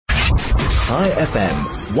Chai FM,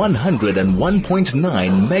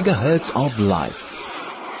 101.9 megahertz of life.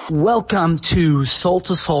 Welcome to Soul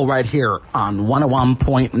to Soul right here on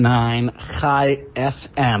 101.9 Chai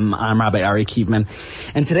FM. I'm Rabbi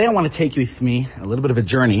Kievman, and today I want to take you with me a little bit of a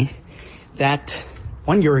journey that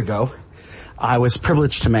 1 year ago I was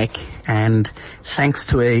privileged to make, and thanks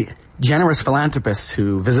to a generous philanthropist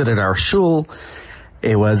who visited our shul,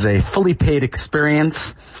 it was a fully paid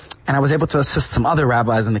experience, and I was able to assist some other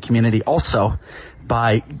rabbis in the community also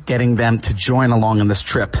by getting them to join along on this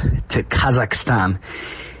trip to Kazakhstan.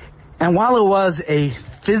 And while it was a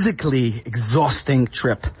physically exhausting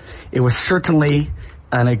trip, it was certainly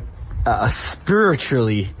a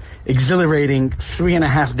spiritually exhilarating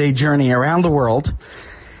 3.5-day journey around the world,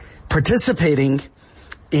 participating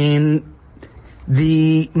in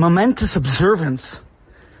the momentous observance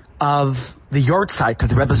of the yahrzeit of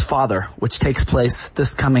the Rebbe's father, which takes place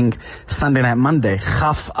this coming Sunday night, Monday,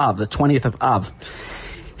 Chaf Av, the 20th of Av.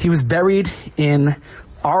 He was buried in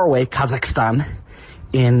Arway, Kazakhstan,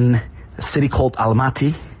 in a city called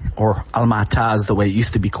Almaty, or Almata is the way it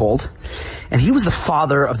used to be called. And he was the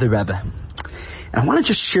father of the Rebbe. And I want to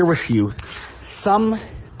just share with you some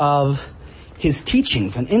of his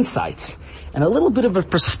teachings and insights and a little bit of a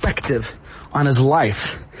perspective on his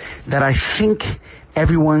life that I think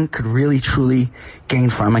everyone could really, truly gain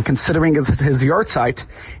from. And considering his yahrzeit,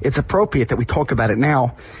 it's appropriate that we talk about it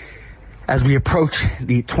now as we approach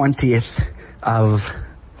the 20th of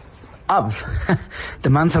Av, the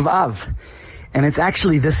month of Av. And it's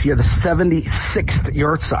actually this year the 76th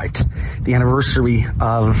yahrzeit, the anniversary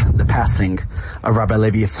of the passing of Rabbi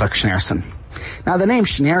Levi Yitzchak Schneerson. Now the name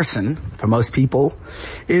Schneerson, for most people,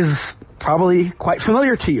 is probably quite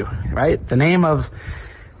familiar to you, right?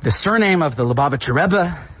 The surname of the Lubavitcher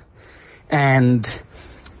Rebbe, and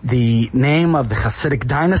the name of the Hasidic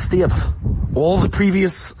dynasty of all the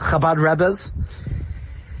previous Chabad Rebbes.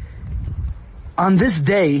 On this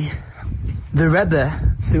day, the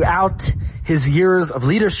Rebbe, throughout his years of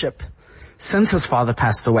leadership, since his father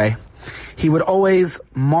passed away, he would always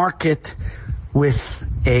mark it with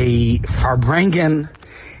a Farbrengen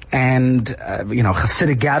and,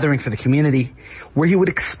 Hasidic gathering for the community, where he would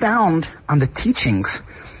expound on the teachings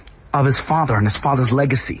of his father and his father's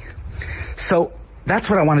legacy. So that's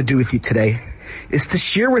what I want to do with you today, is to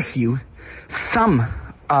share with you some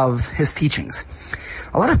of his teachings.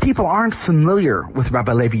 A lot of people aren't familiar with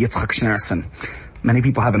Rabbi Levi Yitzchak Schneerson. Many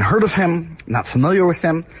people haven't heard of him, not familiar with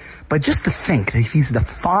him, but just to think that he's the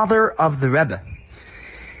father of the Rebbe.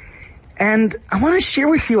 And I want to share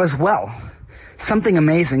with you as well something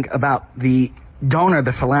amazing about the donor,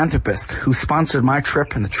 the philanthropist, who sponsored my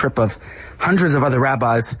trip and the trip of hundreds of other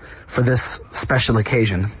rabbis for this special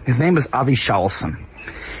occasion. His name is Avi Shaulson.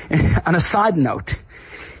 And on a side note,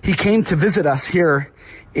 he came to visit us here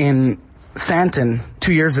in Santon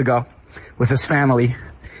 2 years ago with his family,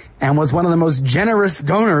 and was one of the most generous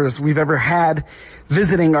donors we've ever had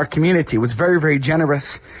visiting our community. Was very, very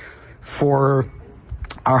generous for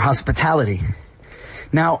our hospitality.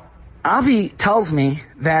 Now, Avi tells me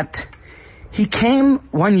that he came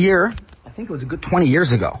 1 year, I think it was a good 20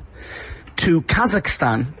 years ago, to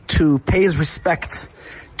Kazakhstan to pay his respects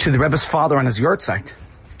to the Rebbe's father on his yahrzeit.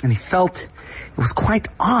 And he felt it was quite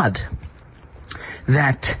odd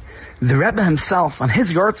that the Rebbe himself, on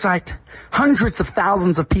his yahrzeit, hundreds of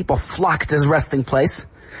thousands of people flocked to his resting place.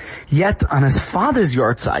 Yet on his father's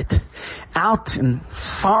yahrzeit, out in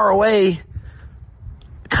far away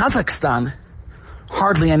Kazakhstan,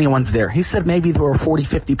 hardly anyone's there. He said maybe there were 40,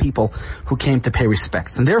 50 people who came to pay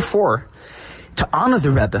respects. And therefore, to honor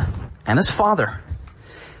the Rebbe and his father,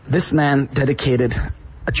 this man dedicated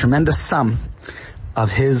a tremendous sum of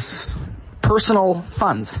his personal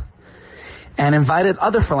funds and invited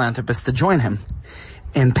other philanthropists to join him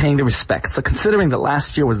in paying the respects. So considering that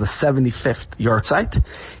last year was the 75th yahrzeit,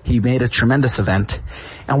 he made a tremendous event.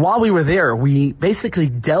 And while we were there, we basically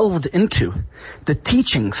delved into the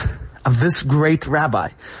teachings of this great rabbi,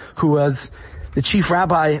 who was the chief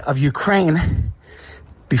rabbi of Ukraine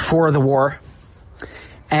before the war.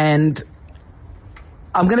 And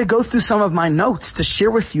I'm going to go through some of my notes to share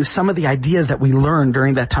with you some of the ideas that we learned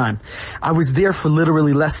during that time. I was there for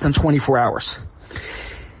literally less than 24 hours.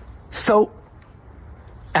 So,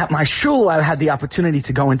 at my shul, I had the opportunity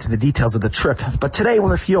to go into the details of the trip. But today, I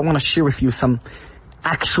want to share with you some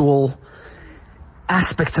actual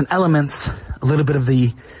aspects and elements, a little bit of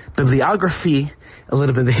the bibliography, a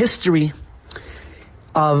little bit of the history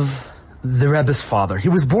of the Rebbe's father. He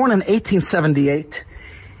was born in 1878,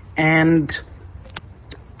 and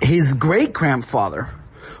his great-grandfather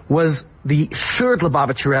was the third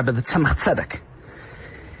Lubavitcher Rebbe, the Tzemach Tzedek.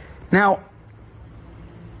 Now,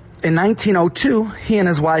 in 1902, he and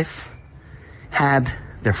his wife had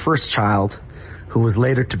their first child, who was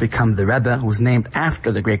later to become the Rebbe, who was named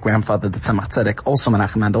after the great-grandfather, the Tzemach Tzedek, also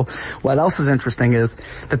Menachem Mendel. What else is interesting is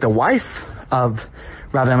that the wife of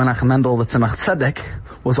Rabbi Menachem Mendel, the Tzemach Tzedek,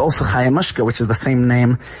 was also Chaya Mushka, which is the same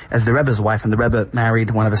name as the Rebbe's wife, and the Rebbe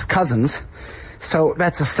married one of his cousins. So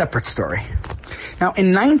that's a separate story. Now,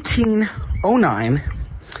 in 1909,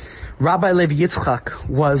 Rabbi Levi Yitzchak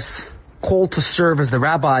was called to serve as the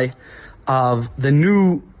rabbi of the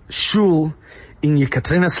new shul in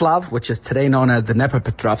Yekaterinoslav, which is today known as the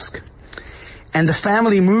Dnepropetrovsk. And the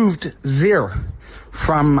family moved there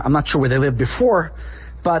from, I'm not sure where they lived before,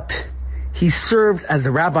 but he served as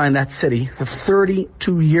the rabbi in that city for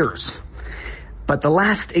 32 years. But the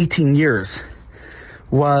last 18 years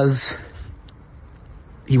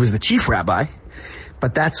he was the chief rabbi,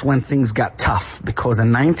 but that's when things got tough, because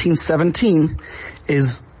in 1917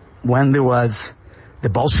 is when there was the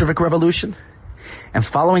Bolshevik Revolution, and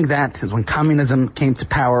following that is when communism came to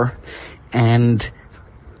power, and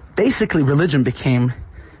basically religion became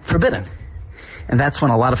forbidden. And that's when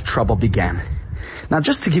a lot of trouble began. Now,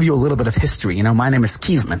 just to give you a little bit of history, my name is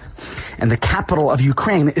Kievman, and the capital of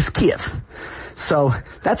Ukraine is Kiev. So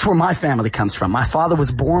that's where my family comes from. My father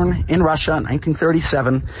was born in Russia in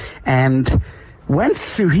 1937, and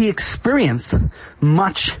he experienced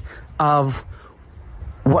much of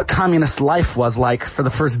what communist life was like for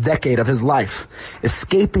the first decade of his life.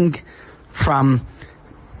 Escaping from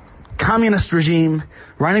communist regime,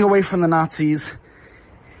 running away from the Nazis.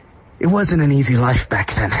 It wasn't an easy life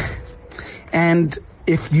back then. And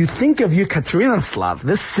if you think of Yekaterinoslav,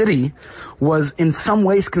 this city was in some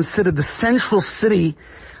ways considered the central city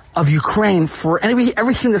of Ukraine for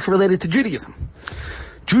everything that's related to Judaism.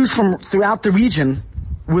 Jews from throughout the region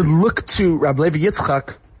would look to Rabbi Levi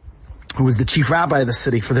Yitzchak, who was the chief rabbi of the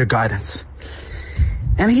city, for their guidance.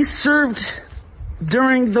 And he served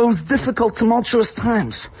during those difficult, tumultuous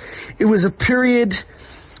times. It was a period,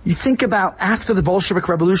 you think about after the Bolshevik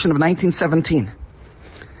Revolution of 1917,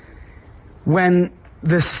 when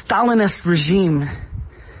the Stalinist regime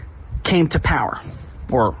came to power,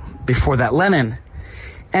 or before that Lenin,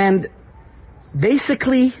 and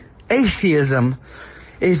basically atheism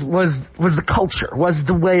was the culture, was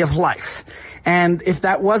the way of life. And if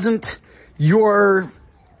that wasn't your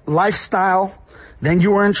lifestyle, then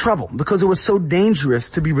you were in trouble, because it was so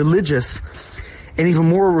dangerous to be religious, and even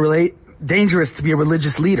more dangerous to be a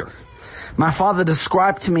religious leader. My father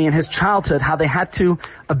described to me in his childhood how they had to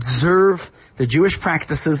observe the Jewish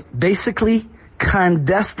practices basically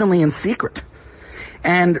clandestinely in secret.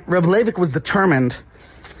 And Reb Leivik was determined,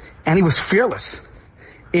 and he was fearless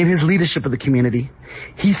in his leadership of the community.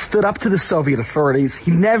 He stood up to the Soviet authorities.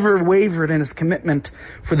 He never wavered in his commitment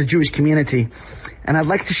for the Jewish community. And I'd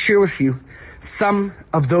like to share with you some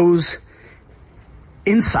of those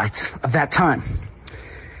insights of that time,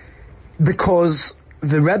 because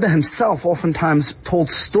the Rebbe himself oftentimes told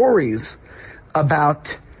stories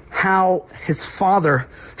about how his father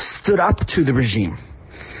stood up to the regime.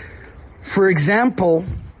 For example,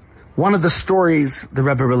 one of the stories the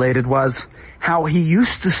Rebbe related was how he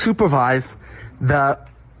used to supervise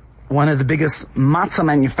one of the biggest matzah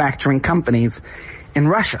manufacturing companies in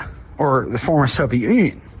Russia, or the former Soviet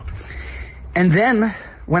Union. And then,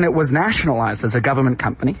 when it was nationalized as a government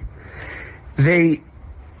company, they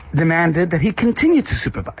demanded that he continue to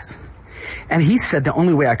supervise. And he said, the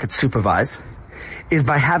only way I could supervise is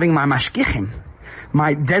by having my mashgichim,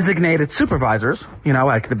 my designated supervisors,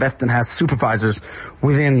 like the Beth Din has supervisors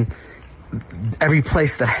within every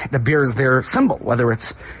place that bears their symbol, whether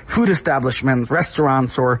it's food establishments,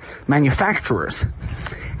 restaurants, or manufacturers.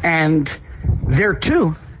 And there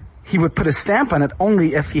too, he would put a stamp on it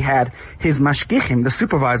only if he had his mashgichim, the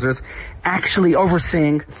supervisors, actually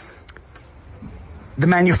overseeing the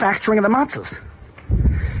manufacturing of the matzahs.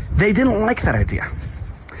 They didn't like that idea.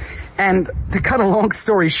 And to cut a long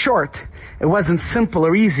story short, it wasn't simple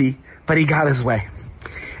or easy, but he got his way.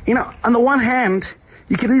 On the one hand,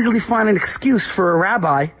 you could easily find an excuse for a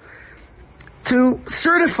rabbi to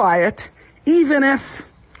certify it, even if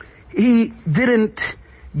he didn't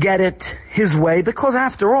get it his way, because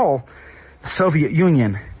after all, the Soviet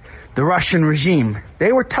Union, the Russian regime,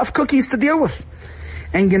 they were tough cookies to deal with.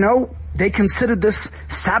 And they considered this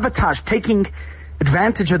sabotage, taking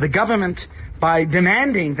advantage of the government by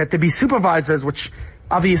demanding that there be supervisors, which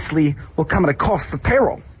obviously will come at a cost of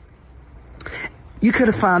payroll. You could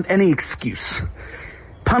have found any excuse.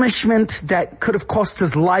 Punishment that could have cost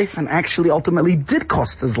his life, and actually ultimately did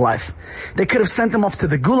cost his life. They could have sent him off to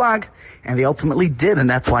the Gulag, and they ultimately did, and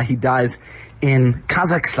that's why he dies in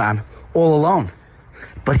Kazakhstan all alone.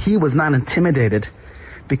 But he was not intimidated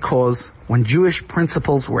because when Jewish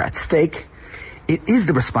principles were at stake, it is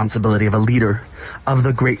the responsibility of a leader, of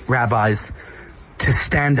the great rabbis, to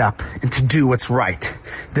stand up and to do what's right.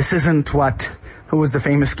 This isn't who was the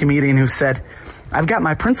famous comedian who said, I've got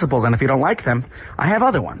my principles, and if you don't like them, I have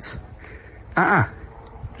other ones.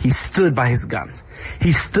 He stood by his guns.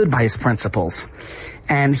 He stood by his principles.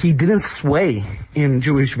 And he didn't sway in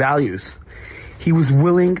Jewish values. He was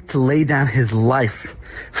willing to lay down his life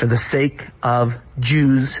for the sake of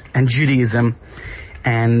Jews and Judaism.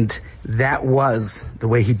 And that was the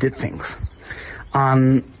way he did things.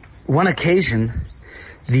 On one occasion,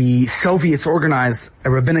 the Soviets organized a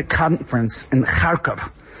rabbinic conference in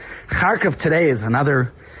Kharkov. Kharkov today is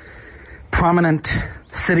another prominent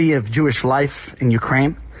city of Jewish life in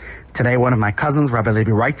Ukraine. Today, one of my cousins, Rabbi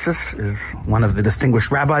Levi Reitzis, is one of the distinguished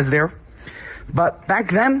rabbis there. But back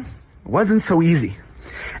then, it wasn't so easy.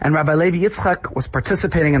 And Rabbi Levi Yitzchak was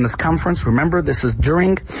participating in this conference. Remember, this is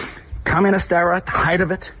during communist era, at the height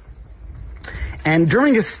of it. And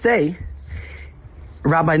during his stay,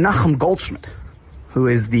 Rabbi Nachum Goldschmidt, who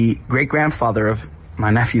is the great-grandfather of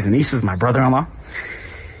my nephews and nieces, my brother-in-law,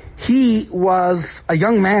 he was a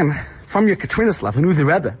young man from Yekaterinoslav who knew the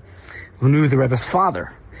Rebbe, who knew the Rebbe's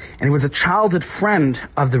father. And he was a childhood friend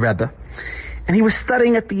of the Rebbe. And he was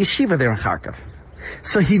studying at the yeshiva there in Kharkov.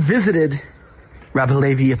 So he visited Rabbi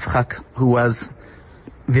Levi Yitzchak, who was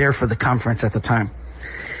there for the conference at the time.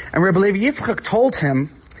 And Rabbi Levi Yitzchak told him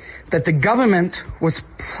that the government was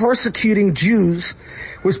persecuting Jews,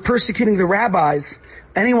 was persecuting the rabbis,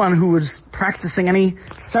 anyone who was practicing any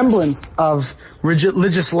semblance of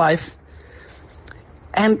religious life.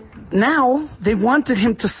 And now they wanted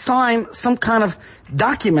him to sign some kind of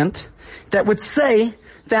document that would say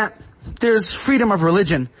that there's freedom of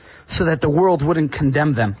religion so that the world wouldn't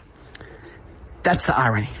condemn them. That's the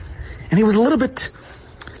irony. And he was a little bit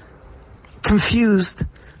confused,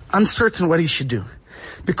 uncertain what he should do.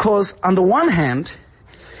 Because on the one hand,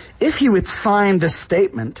 if he would sign this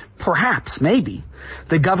statement, perhaps, maybe,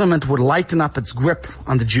 the government would lighten up its grip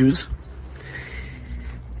on the Jews,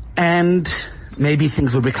 and maybe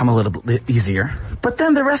things would become a little bit easier. But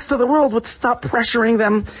then the rest of the world would stop pressuring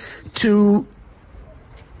them to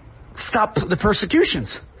stop the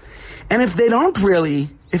persecutions. And if they don't really,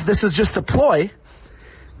 if this is just a ploy,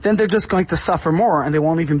 then they're just going to suffer more and there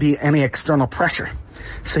won't even be any external pressure.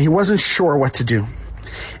 So he wasn't sure what to do.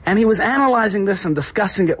 And he was analyzing this and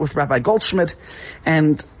discussing it with Rabbi Goldschmidt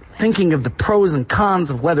and thinking of the pros and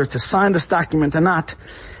cons of whether to sign this document or not.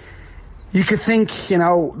 You could think,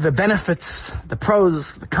 the benefits, the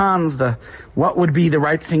pros, the cons, what would be the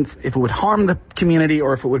right thing, if it would harm the community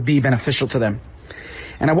or if it would be beneficial to them.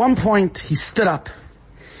 And at one point, he stood up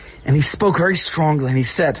and he spoke very strongly and he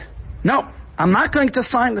said, no, I'm not going to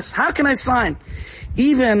sign this. How can I sign?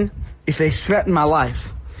 Even if they threaten my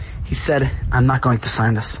life. He said, I'm not going to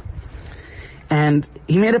sign this. And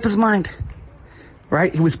he made up his mind,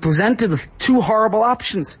 right? He was presented with two horrible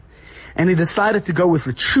options and he decided to go with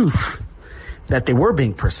the truth that they were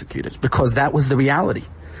being persecuted, because that was the reality.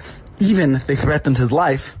 Even if they threatened his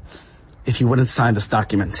life, if he wouldn't sign this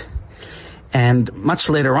document. And much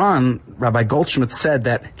later on, Rabbi Goldschmidt said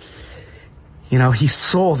that, he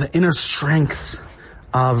saw the inner strength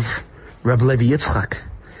of Rabbi Levi Yitzchak,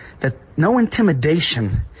 that no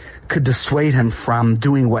intimidation could dissuade him from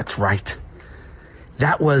doing what's right.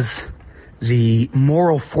 That was the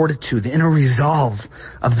moral fortitude, the inner resolve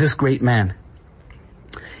of this great man.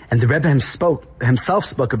 And the Rebbe himself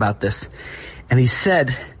spoke about this, and he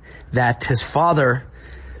said that his father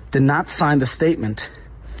did not sign the statement,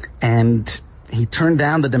 and he turned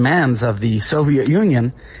down the demands of the Soviet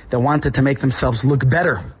Union that wanted to make themselves look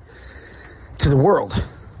better to the world.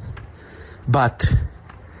 But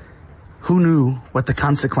who knew what the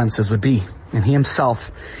consequences would be? And he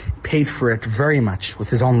himself paid for it very much with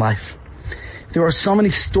his own life. There are so many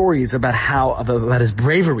stories about his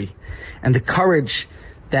bravery and the courage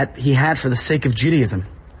that he had for the sake of Judaism.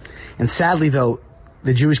 And sadly, though,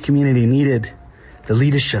 the Jewish community needed the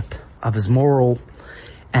leadership of his moral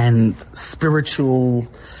and spiritual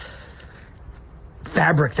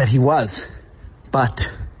fabric that he was. But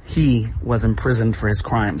he was imprisoned for his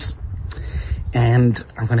crimes. And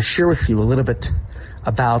I'm going to share with you a little bit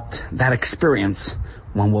about that experience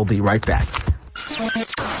when we'll be right back.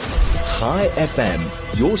 Chai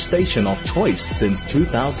FM, your station of choice since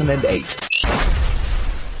 2008.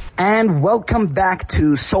 And welcome back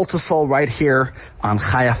to Soul to Soul right here on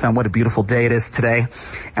Chai FM. What a beautiful day it is today.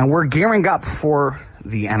 And we're gearing up for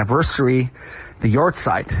the anniversary, the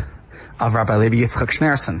Yortzeit of Rabbi Levi Yitzchak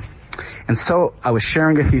Schneerson. And so I was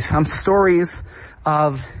sharing with you some stories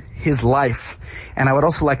of his life. And I would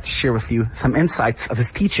also like to share with you some insights of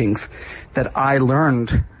his teachings that I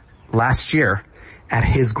learned last year at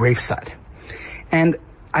his graveside. And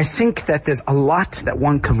I think that there's a lot that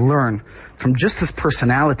one could learn from just his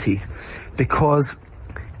personality, because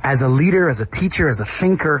as a leader, as a teacher, as a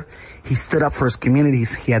thinker, he stood up for his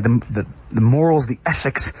communities. He had the morals, the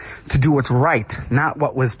ethics to do what's right, not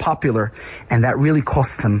what was popular. And that really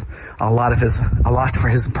cost him a lot for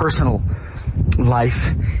his personal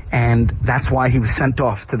life. And that's why he was sent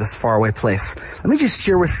off to this faraway place. Let me just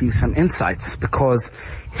share with you some insights, because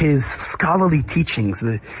his scholarly teachings,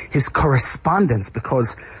 his correspondence,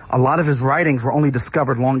 because a lot of his writings were only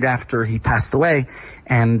discovered long after he passed away,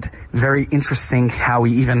 and very interesting how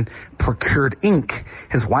he even procured ink.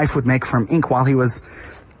 His wife would make for him ink while he was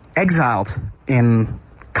exiled in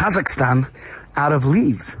Kazakhstan out of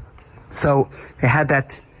leaves. So they had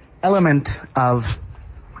that element of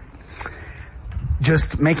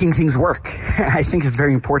just making things work. I think it's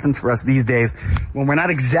very important for us these days, when we're not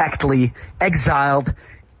exactly exiled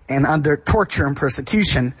and under torture and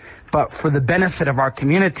persecution, but for the benefit of our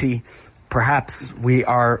community, perhaps we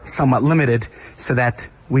are somewhat limited so that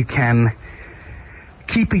we can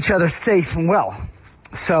keep each other safe and well.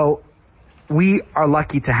 So we are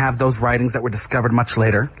lucky to have those writings that were discovered much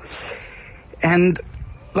later. And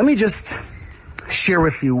let me just share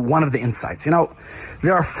with you one of the insights.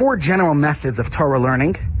 There are 4 general methods of Torah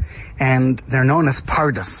learning, and they're known as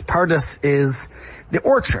pardes. Pardes is the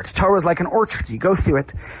orchard. Torah is like an orchard. You go through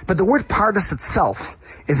it. But the word pardes itself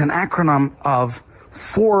is an acronym of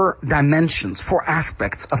 4 dimensions, 4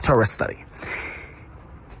 aspects of Torah study.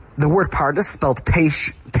 The word pardes, spelled Pei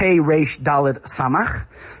Reish Daled Samach.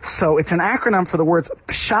 So it's an acronym for the words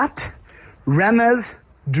Pshat, Remez,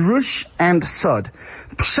 Drush, and Sod.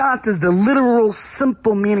 Pshat is the literal,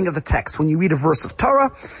 simple meaning of the text. When you read a verse of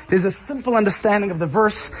Torah, there's a simple understanding of the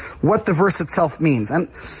verse, what the verse itself means. And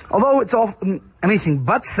although it's all anything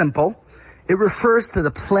but simple, it refers to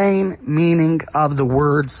the plain meaning of the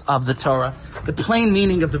words of the Torah, the plain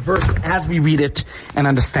meaning of the verse as we read it and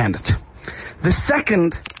understand it. The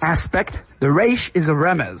second aspect, the Reish, is a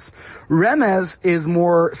remez. Remez is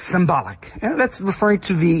more symbolic. And that's referring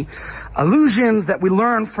to the allusions that we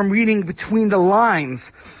learn from reading between the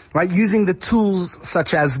lines, right? Using the tools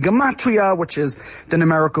such as gematria, which is the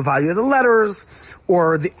numerical value of the letters,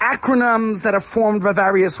 or the acronyms that are formed by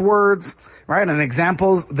various words, right? And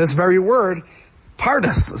examples, this very word,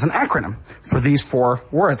 pardes, is an acronym for these 4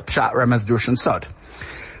 words, Pshat, Remez, Drush, and Sod.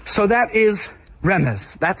 So that is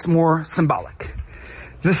remez. That's more symbolic.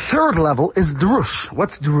 The third level is drush.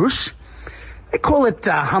 What's drush? They call it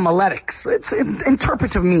homiletics. It's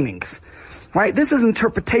interpretive meanings, right? This is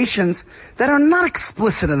interpretations that are not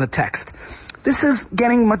explicit in the text. This is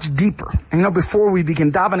getting much deeper. And before we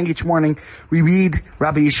begin davening each morning, we read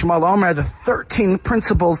Rabbi Yishmael Omer, the 13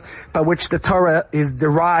 principles by which the Torah is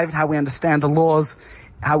derived, how we understand the laws,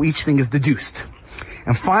 how each thing is deduced.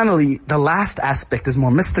 And finally, the last aspect is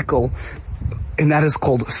more mystical, and that is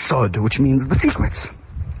called Sod, which means the secrets.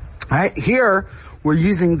 Alright, here we're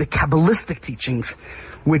using the Kabbalistic teachings,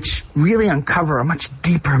 which really uncover a much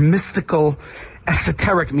deeper, mystical,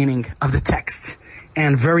 esoteric meaning of the text.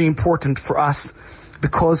 And very important for us,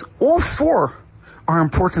 because all 4 are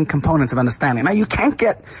important components of understanding. Now, you can't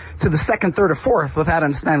get to the second, third, or fourth without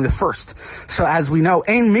understanding the first. So as we know,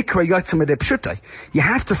 ein mikra yotze midei pshutai. You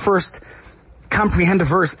have to first comprehend a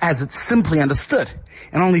verse as it's simply understood.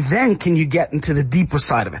 And only then can you get into the deeper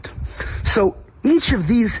side of it. So each of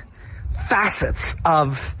these facets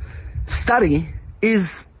of study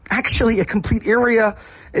is actually a complete area.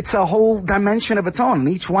 It's a whole dimension of its own. And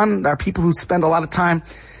each one, there are people who spend a lot of time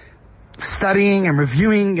studying and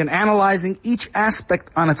reviewing and analyzing each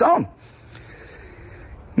aspect on its own.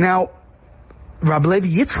 Now, Rabbi Levi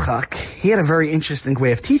Yitzchak, he had a very interesting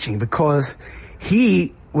way of teaching, because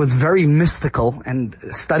he was very mystical and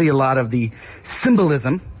studied a lot of the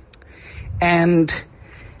symbolism, and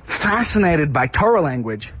fascinated by Torah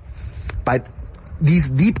language, by these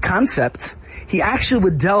deep concepts. He actually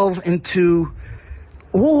would delve into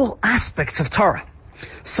all aspects of Torah.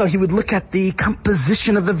 So he would look at the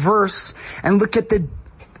composition of the verse and look at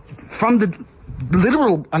from the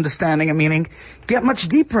literal understanding and meaning, get much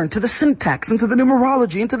deeper into the syntax, into the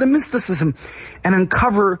numerology, into the mysticism, and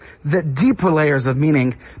uncover the deeper layers of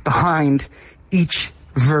meaning behind each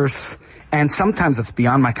verse. And sometimes it's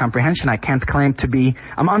beyond my comprehension. I can't claim to be,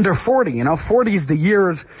 I'm under 40, 40 is the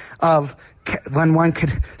years of when one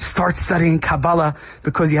could start studying Kabbalah,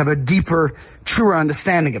 because you have a deeper, truer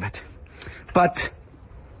understanding of it. But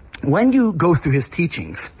when you go through his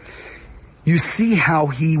teachings, you see how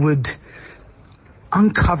he would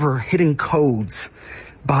uncover hidden codes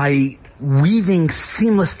by weaving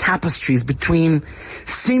seamless tapestries between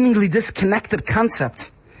seemingly disconnected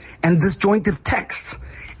concepts and disjointed texts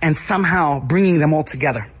and somehow bringing them all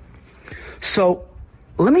together. So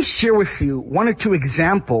let me share with you one or two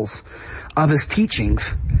examples of his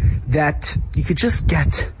teachings that you could just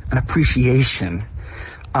get an appreciation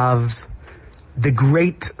of the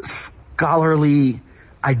great scholarly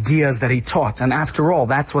ideas that he taught. And after all,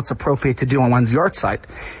 that's what's appropriate to do on one's yard site,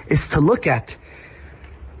 is to look at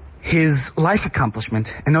his life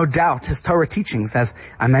accomplishment and no doubt his Torah teachings. As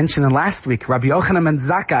I mentioned in last week, Rabbi Yochanan ben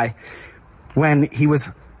Zakkai, when he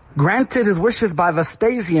was granted his wishes by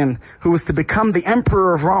Vespasian, who was to become the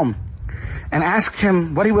emperor of Rome, and asked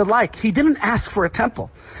him what he would like, he didn't ask for a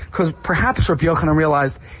temple, because perhaps Rabbi Yochanan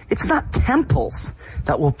realized it's not temples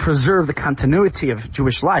that will preserve the continuity of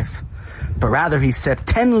Jewish life, but rather he said,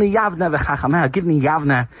 "Ten li Yavna v'chachameh," give me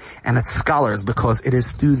Yavna and its scholars, because it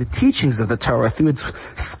is through the teachings of the Torah, through its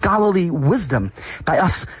scholarly wisdom, by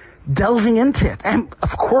us delving into it. And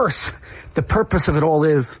of course, the purpose of it all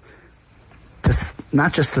is to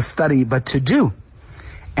not just to study, but to do.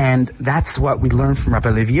 And that's what we learn from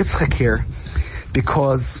Rabbi Levi Yitzchak here,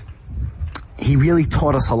 because he really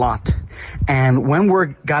taught us a lot. And when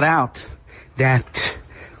word got out that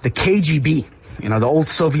the KGB, the old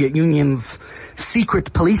Soviet Union's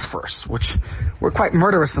secret police force, which were quite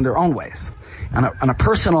murderous in their own ways. On a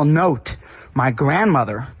personal note, my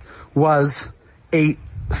grandmother was a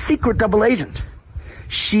secret double agent.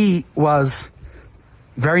 She was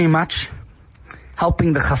very much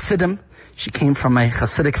helping the Hasidim. She came from a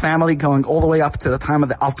Hasidic family going all the way up to the time of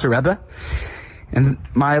the Alter Rebbe. And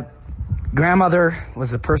my grandmother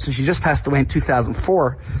was a person, she just passed away in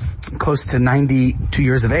 2004, close to 92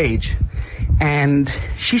 years of age. And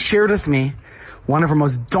she shared with me one of her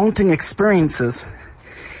most daunting experiences,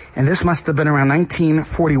 and this must have been around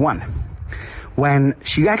 1941, when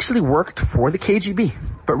she actually worked for the KGB,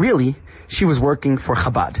 but really, she was working for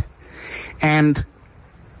Chabad. And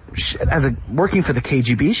working for the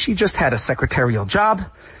KGB, she just had a secretarial job,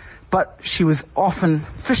 but she was often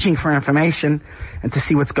fishing for information and to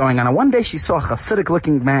see what's going on. And one day she saw a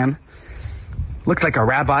Hasidic-looking man, looked like a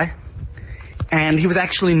rabbi, and he was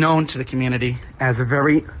actually known to the community as a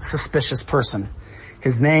very suspicious person.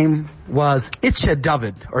 His name was Itcha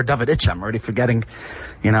David, or David Itcha. I'm already forgetting,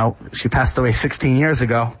 she passed away 16 years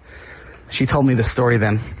ago. She told me the story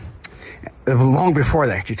then. Long before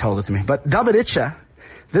that, she told it to me. But David Itcha,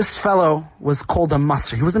 this fellow was called a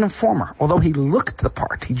Musser. He was an informer. Although he looked the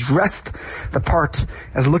part, he dressed the part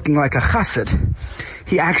as looking like a chassid,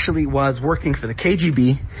 he actually was working for the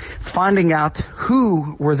KGB, finding out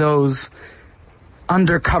who were those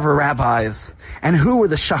undercover rabbis and who were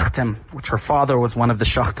the shachtim, which her father was one of the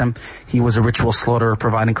shachtim. He was a ritual slaughterer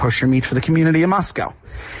providing kosher meat for the community in Moscow.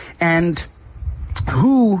 And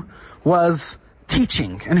who was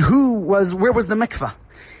teaching and where was the mikvah?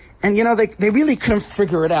 And they really couldn't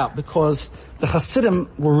figure it out, because the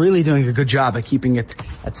Hasidim were really doing a good job at keeping it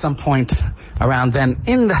at some point around then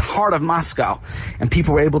in the heart of Moscow. And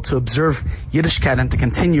people were able to observe Yiddishkeit and to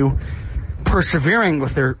continue persevering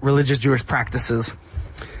with their religious Jewish practices.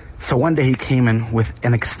 So one day he came in with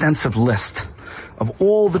an extensive list of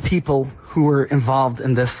all the people who were involved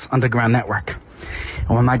in this underground network.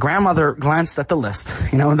 And when my grandmother glanced at the list,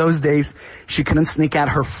 in those days, she couldn't sneak out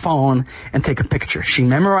her phone and take a picture. She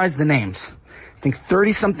memorized the names. I think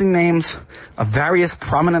 30-something names of various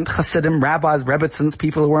prominent Hasidim, rabbis, rebbitzins,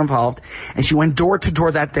 people who were involved. And she went door to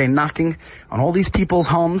door that day, knocking on all these people's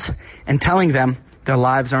homes and telling them their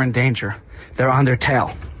lives are in danger. They're on their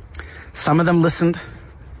tail. Some of them listened,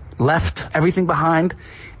 left everything behind,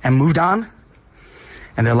 and moved on.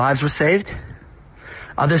 And their lives were saved.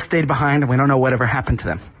 Others stayed behind, and we don't know whatever happened to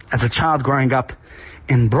them. As a child growing up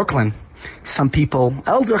in Brooklyn, some people,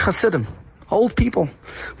 elder Hasidim, old people,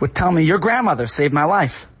 would tell me, your grandmother saved my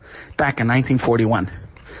life back in 1941.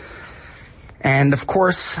 And of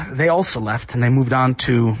course, they also left, and they moved on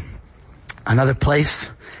to another place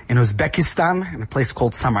in Uzbekistan, in a place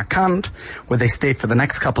called Samarkand, where they stayed for the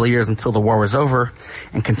next couple of years until the war was over,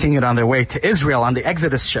 and continued on their way to Israel on the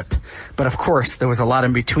Exodus ship. But of course, there was a lot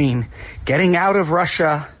in between. Getting out of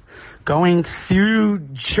Russia, going through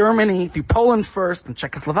Germany, through Poland first, and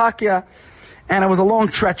Czechoslovakia, and it was a long,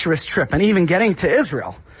 treacherous trip. And even getting to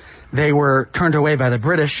Israel, they were turned away by the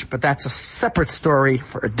British, but that's a separate story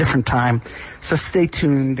for a different time. So stay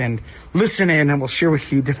tuned and listen in, and we'll share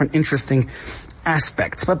with you different interesting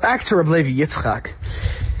aspects. But back to Rabbi Levi Yitzchak.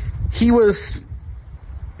 He was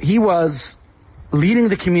leading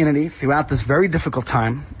the community throughout this very difficult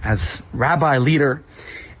time as rabbi leader,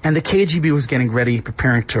 and the KGB was getting ready,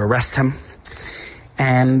 preparing to arrest him.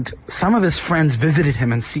 And some of his friends visited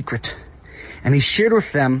him in secret. And he shared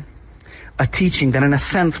with them a teaching that in a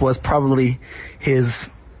sense was probably his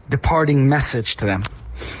departing message to them.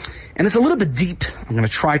 And it's a little bit deep. I'm going to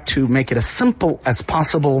try to make it as simple as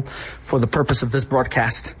possible for the purpose of this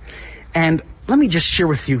broadcast. And let me just share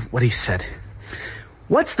with you what he said.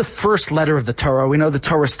 What's the first letter of the Torah? We know the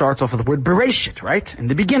Torah starts off with the word Bereshit, right? In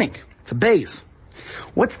the beginning. It's a Beis.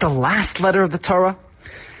 What's the last letter of the Torah?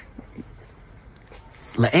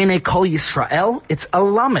 Le'enei kol Yisrael. It's a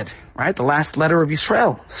Lamed, right? The last letter of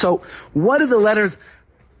Yisrael. So what do the letters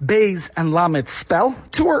Beis and Lamed spell?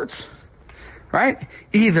 Two words, right?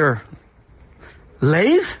 Either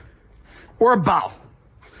Lev or Baal.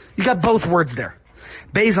 You got both words there.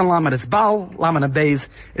 Beis and Lamed is Baal. Lamed and Beis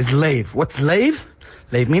is Lev. What's Lev?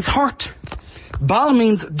 Lev means heart. Baal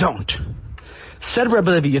means don't. Said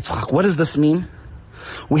Rabbi Yitzchak, what does this mean?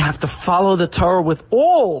 We have to follow the Torah with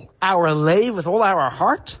all our lev, with all our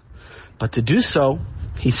heart. But to do so,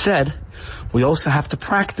 he said, we also have to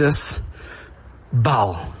practice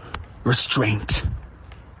Baal, restraint.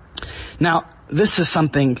 Now, this is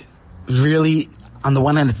something really, on the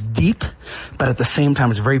one hand, it's deep, but at the same time,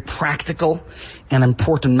 it's a very practical and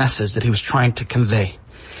important message that he was trying to convey.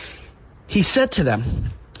 He said to them,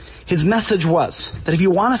 his message was that if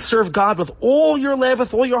you want to serve God with all your lev,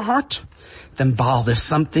 with all your heart, then Baal, there's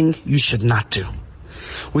something you should not do.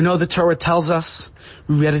 We know the Torah tells us,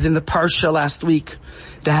 we read it in the Parsha last week,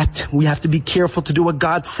 that we have to be careful to do what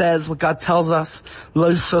God says, what God tells us.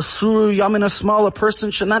 Lo sasuru yamin asmal, a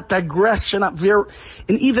person should not digress, should not veer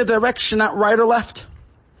in either direction, not right or left.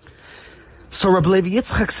 So Rabbi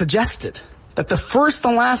Yitzchak suggested that the first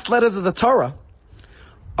and last letters of the Torah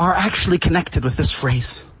are actually connected with this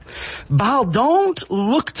phrase. Baal, don't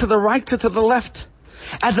look to the right or to the left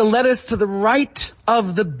at the letters to the right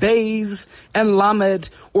of the Beis and Lamed,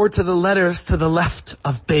 or to the letters to the left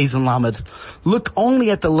of Beis and Lamed. Look only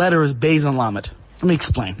at the letters Beis and Lamed. Let me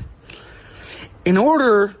explain. In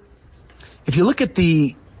order, if you look at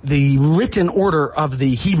the written order of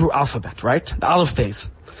the Hebrew alphabet, right? The Aleph Beis.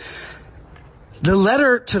 The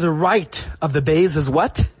letter to the right of the Beis is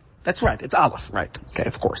what? That's right, it's Aleph, right? Okay,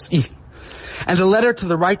 of course, easy. And the letter to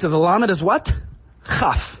the right of the Lamed is what?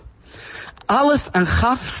 Chaf. Aleph and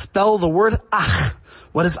Chaf spell the word ach.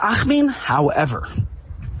 What does ach mean? However.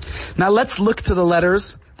 Now let's look to the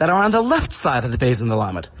letters that are on the left side of the Beis and the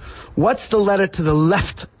Lamed. What's the letter to the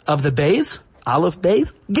left of the Beis? Aleph,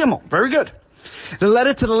 Beis, Gimel. Very good. The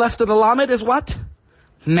letter to the left of the Lamed is what?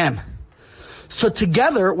 Mem. So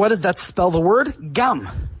together, what does that spell the word? Gam.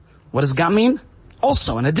 What does gam mean?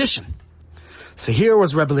 Also, in addition. So here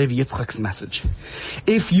was Rabbi Levi Yitzchak's message.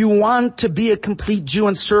 If you want to be a complete Jew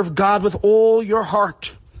and serve God with all your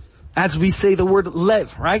heart, as we say the word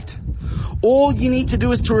lev, right? All you need to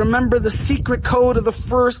do is to remember the secret code of the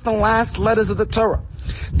first and last letters of the Torah.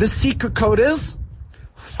 The secret code is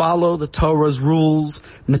follow the Torah's rules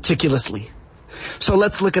meticulously. So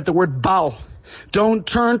let's look at the word Baal. Don't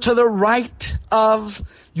turn to the right of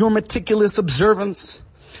your meticulous observance,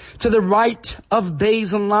 to the right of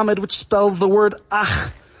Beis and Lamed, which spells the word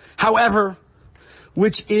ach. However,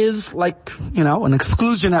 which is like, an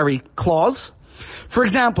exclusionary clause. For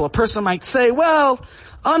example, a person might say, well,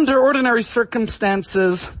 under ordinary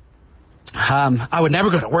circumstances, I would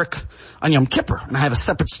never go to work on Yom Kippur. And I have a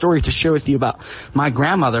separate story to share with you about my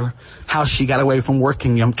grandmother, how she got away from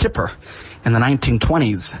working Yom Kippur in the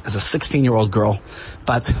 1920s as a 16-year-old girl.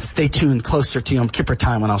 But stay tuned closer to Yom Kippur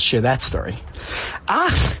time when I'll share that story.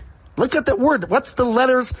 Ach, look at that word. What's the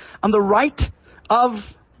letters on the right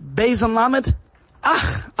of Beis and Lamed?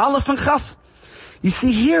 Ach, Aleph and Chaf. You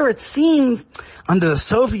see here, it seems under the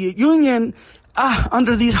Soviet Union,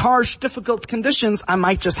 under these harsh, difficult conditions, I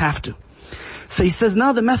might just have to. So he says,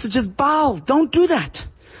 no, the message is Baal. Don't do that.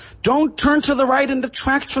 Don't turn to the right and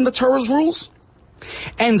detract from the Torah's rules.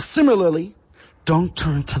 And similarly, don't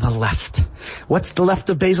turn to the left. What's the left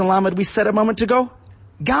of Beis and Lamed we said a moment ago?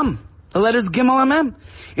 Gam. The letters Gimel and Mem.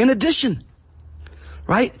 In addition,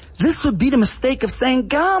 right? This would be the mistake of saying,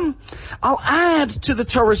 Gam, I'll add to the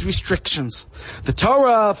Torah's restrictions. The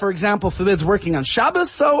Torah, for example, forbids working on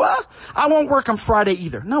Shabbos, so I won't work on Friday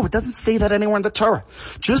either. No, it doesn't say that anywhere in the Torah.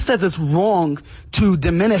 Just as it's wrong to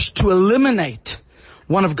diminish, to eliminate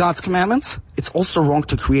one of God's commandments, it's also wrong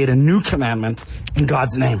to create a new commandment in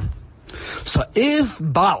God's name. So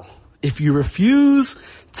if you refuse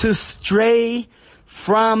to stray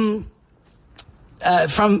from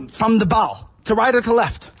the Baal, to right or to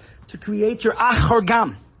left, to create your ach or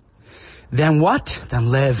gam, then what? Then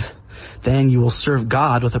lev. Then you will serve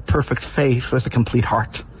God with a perfect faith, with a complete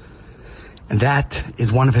heart. And that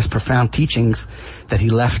is one of his profound teachings that he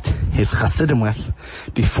left his Hasidim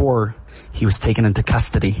with before he was taken into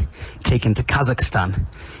custody, taken to Kazakhstan.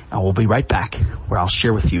 And we'll be right back, where I'll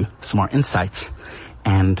share with you some more insights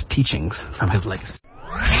and teachings from his legacy.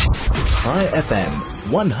 Chai FM,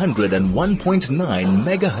 101.9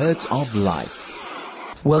 megahertz of life.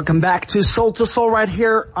 Welcome back to Soul to Soul right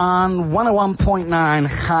here on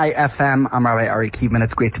 101.9 Chai FM. I'm Rabbi Ari Kievman.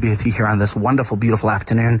 It's great to be with you here on this wonderful, beautiful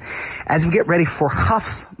afternoon as we get ready for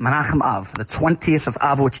Chaf Menachem Av, the 20th of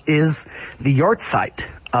Av, which is the yahrzeit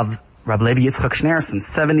of Rabbi Levi Yitzchak Schneerson,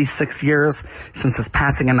 76 years since his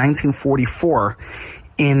passing in 1944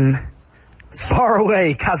 in far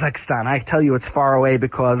away Kazakhstan. I tell you it's far away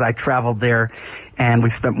because I traveled there and we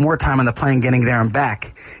spent more time on the plane getting there and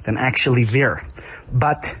back than actually there.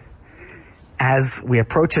 But as we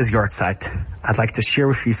approach his yahrzeit, I'd like to share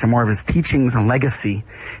with you some more of his teachings and legacy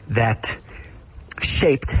that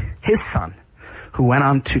shaped his son, who went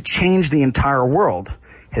on to change the entire world,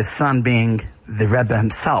 his son being the Rebbe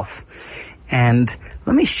himself. And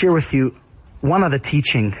let me share with you one other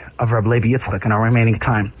teaching of Rabbi Levi Yitzchak in our remaining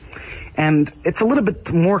time. And it's a little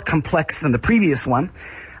bit more complex than the previous one.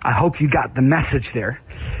 I hope you got the message there.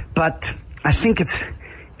 But I think it's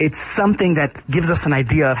something that gives us an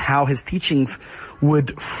idea of how his teachings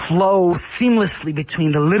would flow seamlessly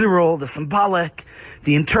between the literal, the symbolic,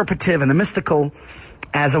 the interpretive, and the mystical,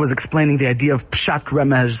 as I was explaining the idea of Pshat,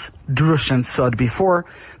 Remez, Drush, and Sod before.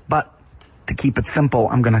 But to keep it simple,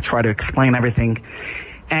 I'm going to try to explain everything.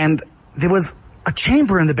 And there was a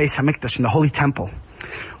chamber in the Beis HaMikdash, in the Holy Temple,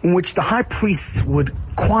 in which the high priests would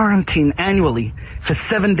quarantine annually for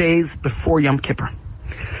 7 days before Yom Kippur.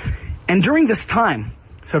 And during this time,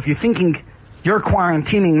 so if you're thinking you're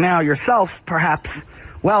quarantining now yourself, perhaps,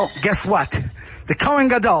 well, guess what? The Kohen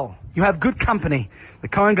Gadol, you have good company. The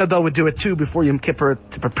Kohen Gadol would do it too before Yom Kippur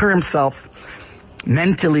to prepare himself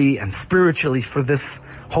mentally and spiritually for this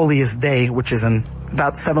holiest day, which is in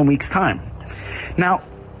about 7 weeks' time. Now,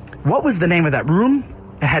 what was the name of that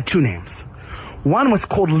room? It had two names. One was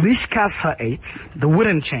called Lishkas Ha'etz, the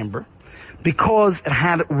wooden chamber, because it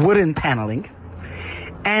had wooden paneling.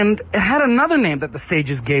 And it had another name that the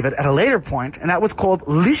sages gave it at a later point, and that was called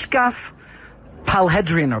Lishkas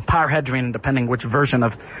Palhedrin or Parhedrin, depending which version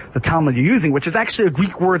of the Talmud you're using, which is actually a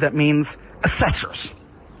Greek word that means assessors.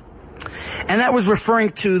 And that was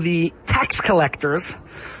referring to the tax collectors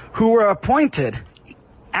who were appointed.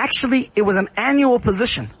 Actually, it was an annual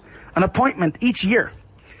position, an appointment each year.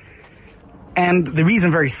 And the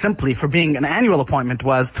reason, very simply, for being an annual appointment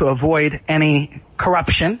was to avoid any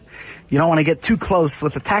corruption. You don't want to get too close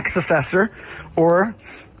with the tax assessor, or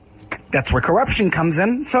that's where corruption comes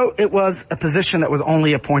in. So it was a position that was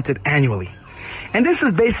only appointed annually. And this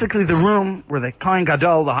is basically the room where the Kohen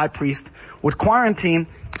Gadol, the high priest, would quarantine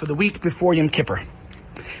for the week before Yom Kippur.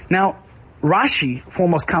 Now, Rashi,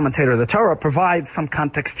 foremost commentator of the Torah, provides some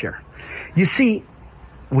context here. You see,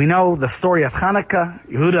 we know the story of Hanukkah,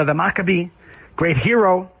 Yehuda the Maccabee, great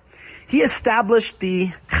hero. He established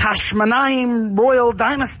the Hashmonaim royal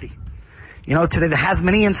dynasty. You know, today the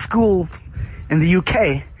Hasmonean school in the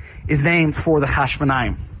UK is named for the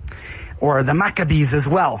Hashmonaim, or the Maccabees as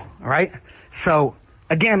well, right? So,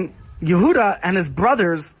 again, Yehuda and his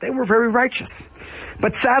brothers, they were very righteous.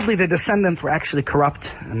 But sadly, their descendants were actually corrupt,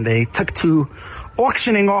 and they took to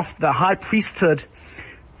auctioning off the high priesthood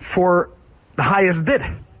for the highest bid.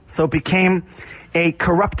 So it became a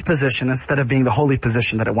corrupt position instead of being the holy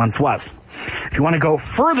position that it once was. If you want to go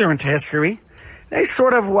further into history, they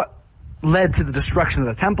sort of what led to the destruction of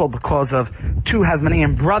the temple because of two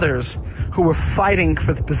Hasmonean brothers who were fighting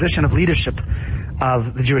for the position of leadership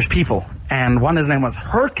of the Jewish people. And one, his name was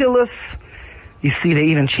Hercules. You see, they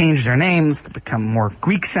even changed their names to become more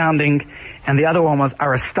Greek sounding. And the other one was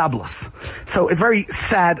Aristobulus. So it's a very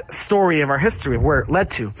sad story of our history of where it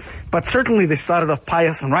led to. But certainly they started off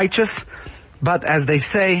pious and righteous. But as they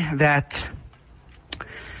say that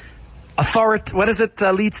authority,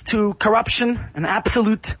 leads to corruption and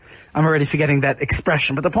absolute. I'm already forgetting that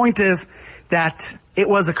expression. But the point is that it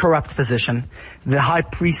was a corrupt position. The high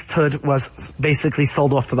priesthood was basically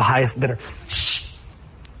sold off to the highest bidder.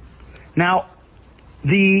 Now,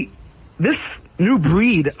 this new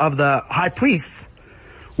breed of the high priests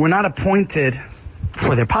were not appointed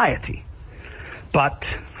for their piety, but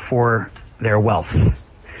for their wealth.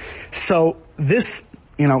 So this,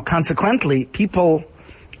 consequently, people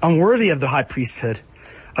unworthy of the high priesthood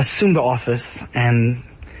assumed the office, and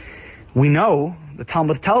we know, the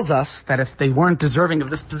Talmud tells us, that if they weren't deserving of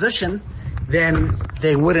this position, then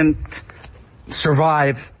they wouldn't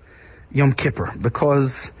survive Yom Kippur,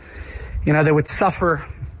 because, they would suffer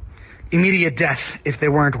immediate death if they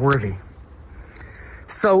weren't worthy.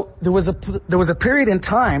 So there was a period in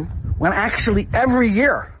time when actually every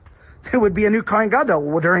year there would be a new Kohen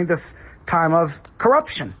Gadol during this time of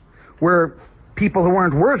corruption, where people who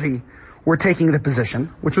weren't worthy were taking the position,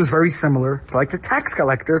 which was very similar to like the tax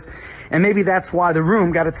collectors. And maybe that's why the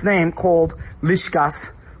room got its name called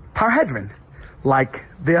Lishkas Parhedrin, like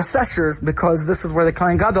the assessors, because this is where the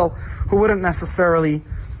Kohen Gadol, who wouldn't necessarily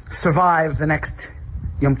survive the next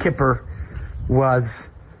Yom Kippur, was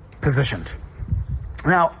positioned.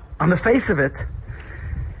 Now, on the face of it,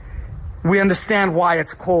 we understand why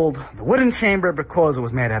it's called the wooden chamber, because it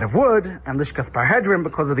was made out of wood, and Lishkas Parhedrin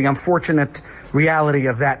because of the unfortunate reality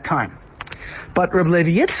of that time. But Rabbi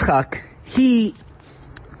Levi Yitzchak, he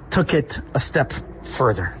took it a step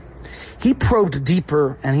further. He probed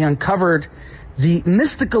deeper and he uncovered the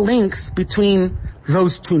mystical links between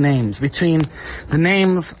those two names, between the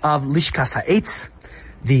names of Lishkas Ha'etz,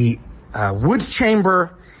 the wood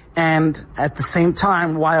chamber, and at the same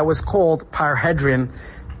time why it was called Parhedrin,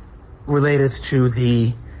 related to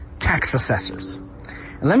the tax assessors.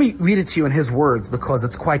 And let me read it to you in his words because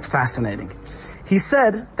it's quite fascinating. He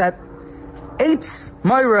said that Eitz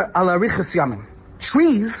Moira ala Richas Yamim,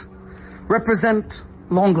 trees represent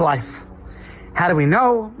long life. How do we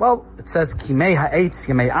know? Well, it says, Kimei ha'etz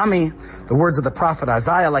yemei ami, the words of the prophet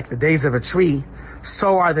Isaiah, like the days of a tree,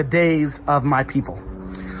 so are the days of my people.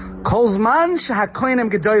 Kol zman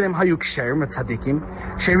shehakohanim gedolim hayu ksherim tzadikim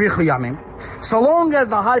sheirichu yamim. So long as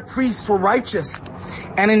the high priests were righteous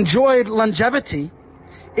and enjoyed longevity,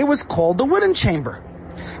 it was called the wooden chamber,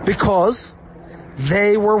 because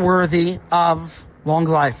they were worthy of long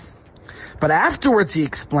life. But afterwards, he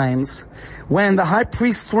explains, when the high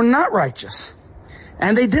priests were not righteous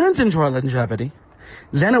and they didn't enjoy longevity,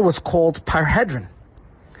 then it was called Parhedrin.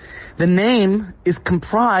 The name is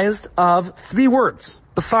comprised of 3 words,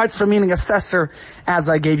 besides from meaning assessor, as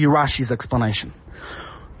I gave you Rashi's explanation.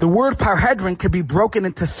 The word Parhedrin could be broken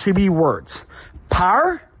into 3 words.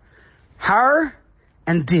 Par, har,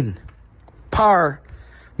 and din. Par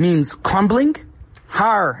means crumbling,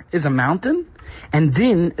 har is a mountain, and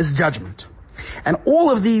din is judgment. And all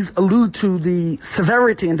of these allude to the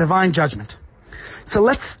severity and divine judgment. So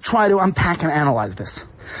let's try to unpack and analyze this.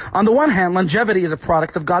 On the one hand, longevity is a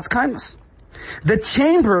product of God's kindness. The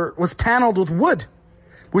chamber was paneled with wood,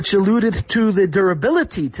 which alluded to the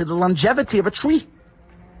durability, to the longevity of a tree.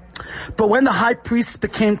 But when the high priests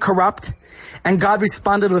became corrupt and God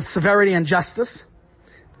responded with severity and justice,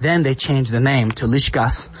 then they changed the name to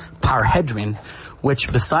Lishkas Parhedrin,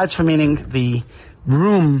 which besides from meaning the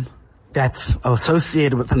room that's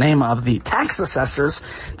associated with the name of the tax assessors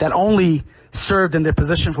that only served in their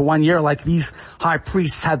position for 1 year, like these high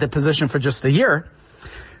priests had their position for just a year,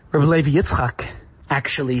 Rabbi Levi Yitzchak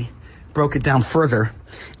actually broke it down further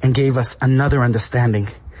and gave us another understanding.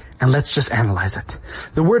 And let's just analyze it.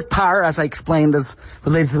 The word par, as I explained, is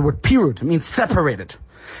related to the word pirud. It means separated.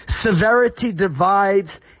 Severity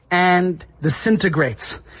divides and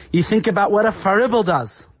disintegrates. You think about what a faribel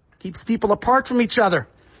does. Keeps people apart from each other.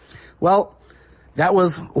 Well, that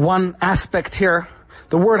was one aspect here.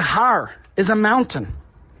 The word har is a mountain.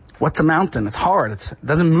 What's a mountain? It's hard. It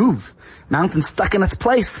doesn't move. Mountain stuck in its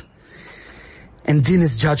place. And din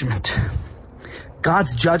is judgment.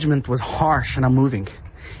 God's judgment was harsh and unmoving.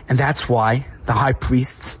 And that's why the high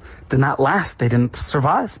priests did not last. They didn't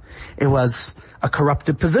survive. It was a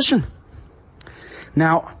corrupted position.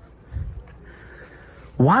 Now,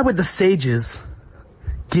 why would the sages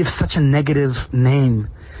give such a negative name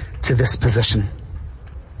to this position?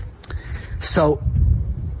 So,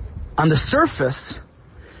 on the surface,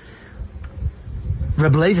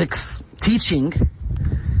 Reb Levik's teaching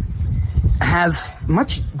has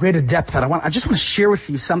much greater depth that I just want to share with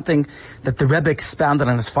you something that the Rebbe expounded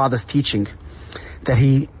on his father's teaching, that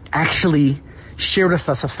he actually shared with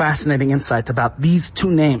us a fascinating insight about these 2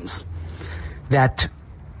 names that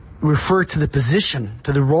refer to the position,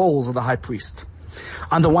 to the roles of the high priest.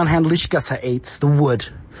 On the one hand, Lishkas Ha'etz, the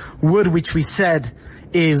wood which we said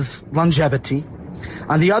is longevity.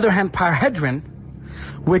 On the other hand, Parhedrin,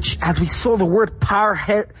 which, as we saw the word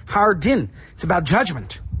Hardin, it's about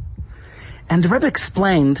judgment. And the Rebbe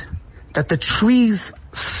explained that the tree's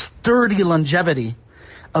sturdy longevity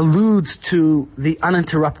alludes to the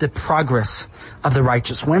uninterrupted progress of the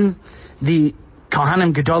righteous. When the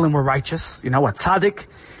Kohanim Gedolim were righteous, you know what, tzaddik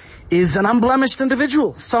is an unblemished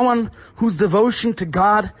individual, someone whose devotion to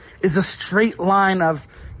God is a straight line of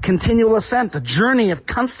continual ascent, a journey of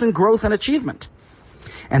constant growth and achievement.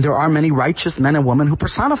 And there are many righteous men and women who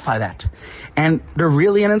personify that. And they're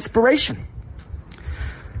really an inspiration.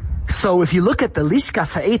 So if you look at the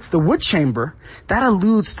Lishkas Ha'etz, the wood chamber, that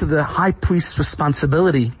alludes to the high priest's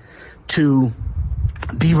responsibility to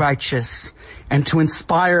be righteous, and to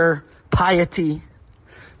inspire piety.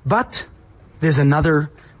 But there's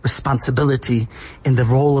another responsibility in the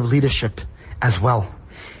role of leadership as well.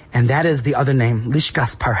 And that is the other name,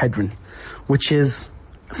 Lishkas Parhedrin, which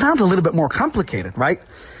sounds a little bit more complicated, right?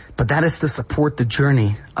 But that is to support the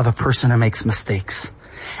journey of a person who makes mistakes.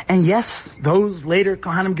 And yes, those later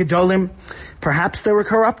Kohanim Gedolim, perhaps they were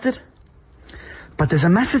corrupted. But there's a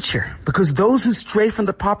message here, because those who stray from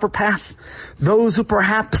the proper path, those who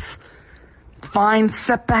perhaps find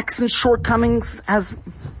setbacks and shortcomings, as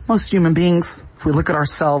most human beings, if we look at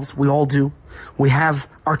ourselves, we all do. We have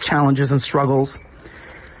our challenges and struggles.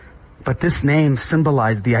 But this name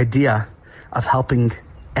symbolized the idea of helping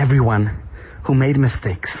everyone who made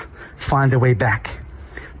mistakes find their way back,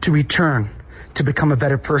 to return, to become a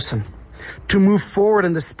better person, to move forward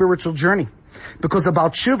in the spiritual journey. Because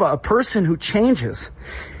about Tshuva, a person who changes,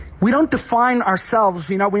 we don't define ourselves,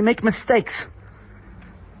 we make mistakes.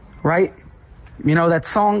 Right? You know that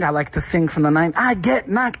song I like to sing from the 90s, I get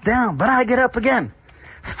knocked down, but I get up again.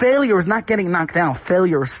 Failure is not getting knocked down.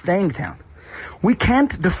 Failure is staying down. We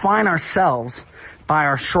can't define ourselves by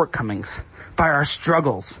our shortcomings, by our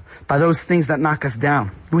struggles, by those things that knock us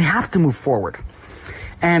down. We have to move forward.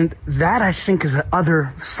 And that, I think, is the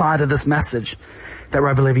other side of this message that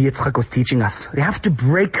Rabbi Levi Yitzchak was teaching us. We have to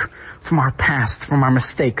break from our past, from our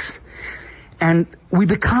mistakes, and we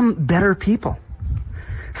become better people.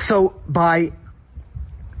 So by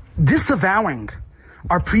disavowing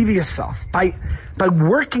our previous self, by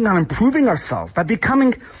working on improving ourselves, by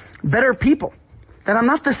becoming better people, that I'm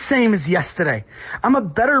not the same as yesterday. I'm a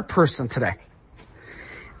better person today.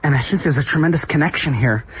 And I think there's a tremendous connection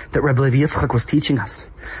here that Rabbi Levi Yitzchak was teaching us.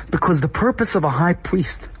 Because the purpose of a high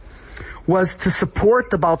priest was to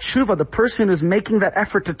support the Baal Tshuva, the person who's making that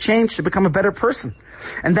effort to change, to become a better person.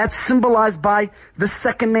 And that's symbolized by the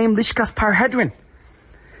second name, Lishkas Parhedrin.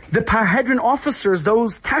 The Parhedrin officers,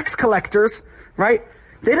 those tax collectors, right?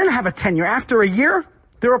 They didn't have a tenure. After a year,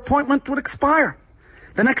 their appointment would expire.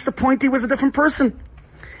 The next appointee was a different person.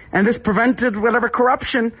 And this prevented whatever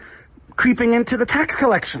corruption creeping into the tax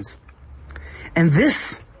collections. And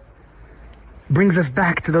this brings us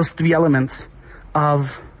back to those three elements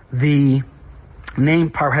of the name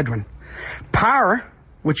Parhedrin. Par,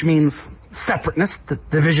 which means separateness, the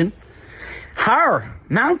division. Har,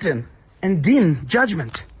 mountain. And din,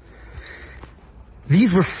 judgment.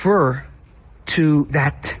 These refer to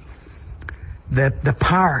that, the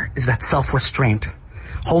par is that self-restraint,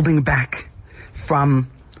 holding back from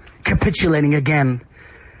capitulating again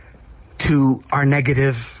to our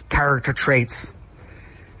negative character traits.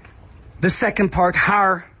 The second part,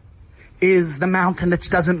 har, is the mountain that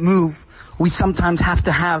doesn't move. We sometimes have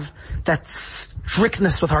to have that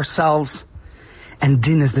strictness with ourselves. And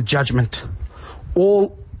din is the judgment.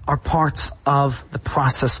 All are parts of the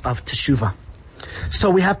process of teshuvah.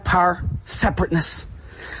 So we have par, separateness.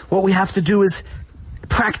 What we have to do is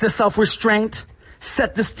practice self-restraint,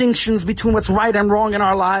 set distinctions between what's right and wrong in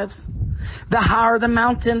our lives. The har, the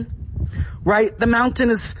mountain, right? The mountain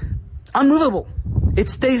is unmovable. It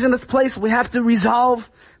stays in its place. We have to resolve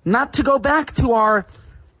not to go back to our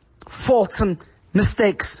faults and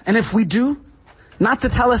mistakes. And if we do, not to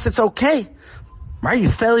tell us it's okay. Right? You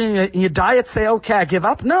fail in your diet, say, okay, I give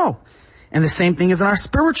up? No. And the same thing is in our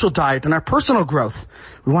spiritual diet and our personal growth.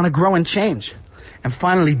 We want to grow and change. And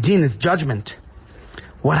finally, din is judgment.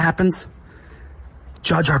 What happens?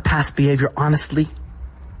 Judge our past behavior honestly.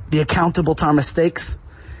 Be accountable to our mistakes.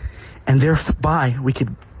 And thereby, we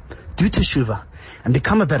could do teshuvah and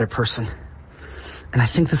become a better person. And I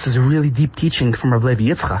think this is a really deep teaching from Rabbi Levi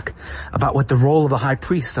Yitzchak about what the role of a high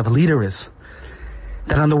priest, of a leader is.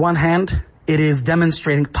 That on the one hand, it is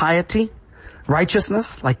demonstrating piety,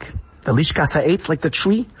 righteousness, like the Lishkas Ha'etz, like the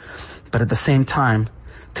tree, but at the same time,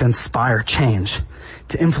 to inspire change,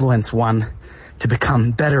 to influence one to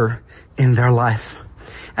become better in their life.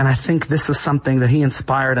 And I think this is something that he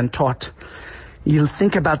inspired and taught. You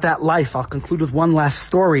think about that life. I'll conclude with one last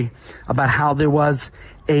story about how there was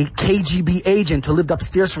a KGB agent who lived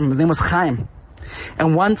upstairs from him. His name was Chaim.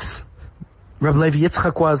 And once, Rabbi Levi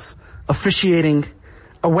Yitzchak was officiating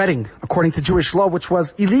a wedding, according to Jewish law, which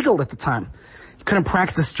was illegal at the time. He couldn't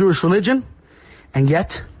practice Jewish religion, and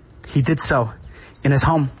yet he did so in his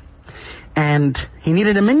home. And he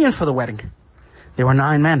needed a minyan for the wedding. There were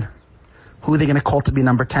 9 men. Who are they going to call to be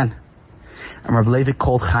number 10? And Rabbi Levi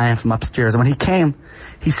called Chaim from upstairs. And when he came,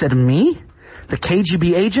 he said, me? The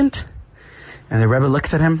KGB agent? And the Rebbe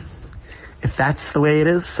looked at him. If that's the way it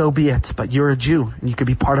is, so be it. But you're a Jew, and you could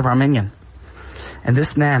be part of our minyan. And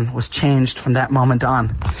this man was changed from that moment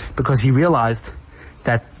on, because he realized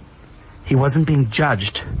that he wasn't being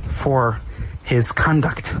judged for his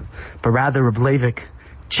conduct, but rather Reb Leivik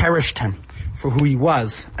cherished him for who he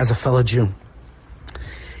was as a fellow Jew.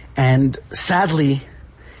 And sadly,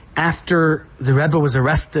 after the Rebbe was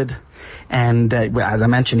arrested, and as I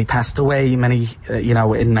mentioned, he passed away in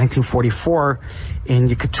 1944 in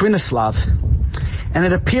Yekaterinoslav, and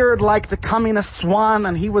it appeared like the communists won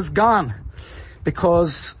and he was gone,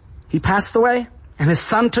 because he passed away and his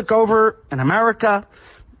son took over in America.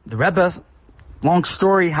 The Rebbe, long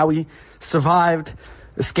story how he survived,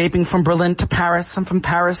 escaping from Berlin to Paris, and from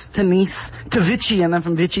Paris to Nice, to Vichy, and then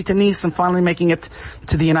from Vichy to Nice, and finally making it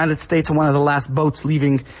to the United States on one of the last boats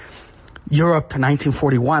leaving Europe in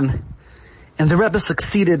 1941. And the Rebbe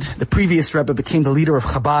succeeded. The previous Rebbe became the leader of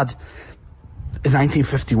Chabad in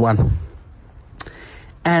 1951.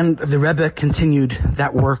 And the Rebbe continued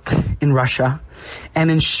that work in Russia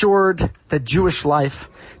and ensured that Jewish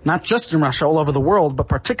life, not just in Russia, all over the world, but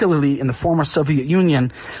particularly in the former Soviet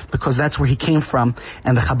Union, because that's where he came from,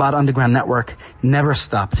 and the Chabad Underground Network never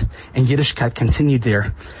stopped, and Yiddishkeit continued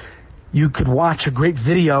there. You could watch a great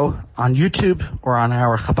video on YouTube or on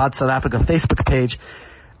our Chabad South Africa Facebook page,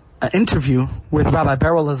 an interview with Rabbi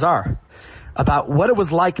Beryl Lazar about what it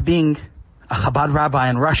was like being a Chabad rabbi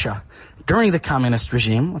in Russia during the communist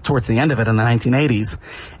regime, towards the end of it in the 1980s,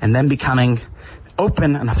 and then becoming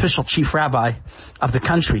open and official chief rabbi of the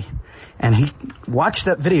country. And he watched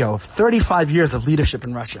that video of 35 years of leadership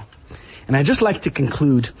in Russia. And I'd just like to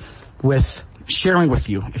conclude with sharing with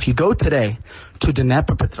you, if you go today to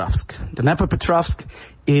Dnepropetrovsk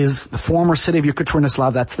is the former city of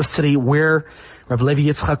Yekaterinoslav. That's the city where Rabbi Levi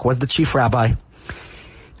Yitzchak was the chief rabbi.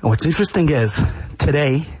 And what's interesting is,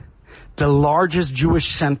 today, the largest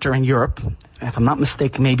Jewish center in Europe, if I'm not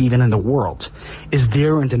mistaken, maybe even in the world, is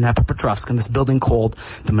there in Dnepropetrovsk in this building called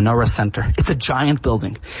the Menorah Center. It's a giant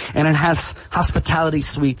building, and it has hospitality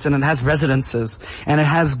suites, and it has residences, and it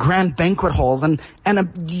has grand banquet halls, and a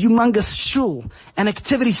humongous shul, an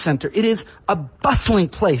activity center. It is a bustling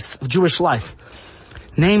place of Jewish life,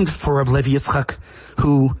 named for Rabbi Levi Yitzchak,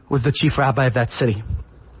 who was the chief rabbi of that city.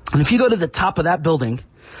 And if you go to the top of that building,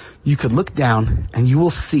 you could look down and you will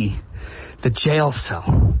see the jail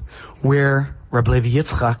cell where Rabbi Levi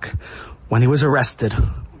Yitzchak, when he was arrested,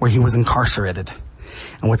 where he was incarcerated.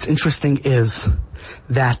 And what's interesting is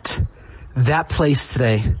that that place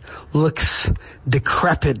today looks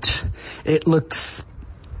decrepit. It looks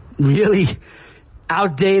really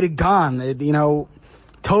outdated, gone,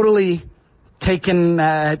 totally taken,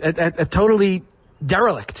 totally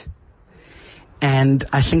derelict. And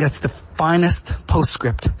I think that's the finest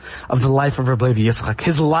postscript of the life of Rabbi Levi Yitzchak.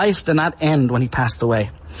 His life did not end when he passed away,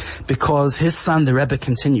 because his son, the Rebbe,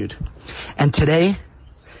 continued. And today,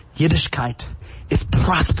 Yiddishkeit is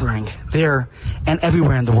prospering there and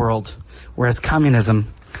everywhere in the world, whereas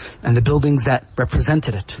communism and the buildings that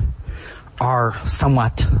represented it are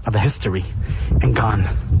somewhat of a history and gone.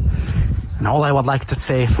 And all I would like to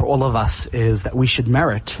say for all of us is that we should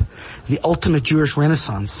merit the ultimate Jewish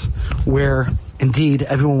Renaissance, where indeed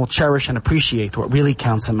everyone will cherish and appreciate what really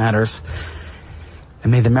counts and matters.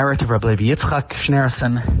 And may the merit of Rabbi Levi Yitzchak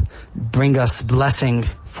Schneerson bring us blessing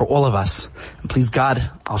for all of us. And please God,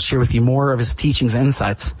 I'll share with you more of his teachings and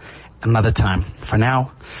insights another time. For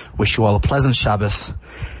now, wish you all a pleasant Shabbos.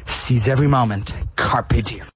 Seize every moment. Carpe diem.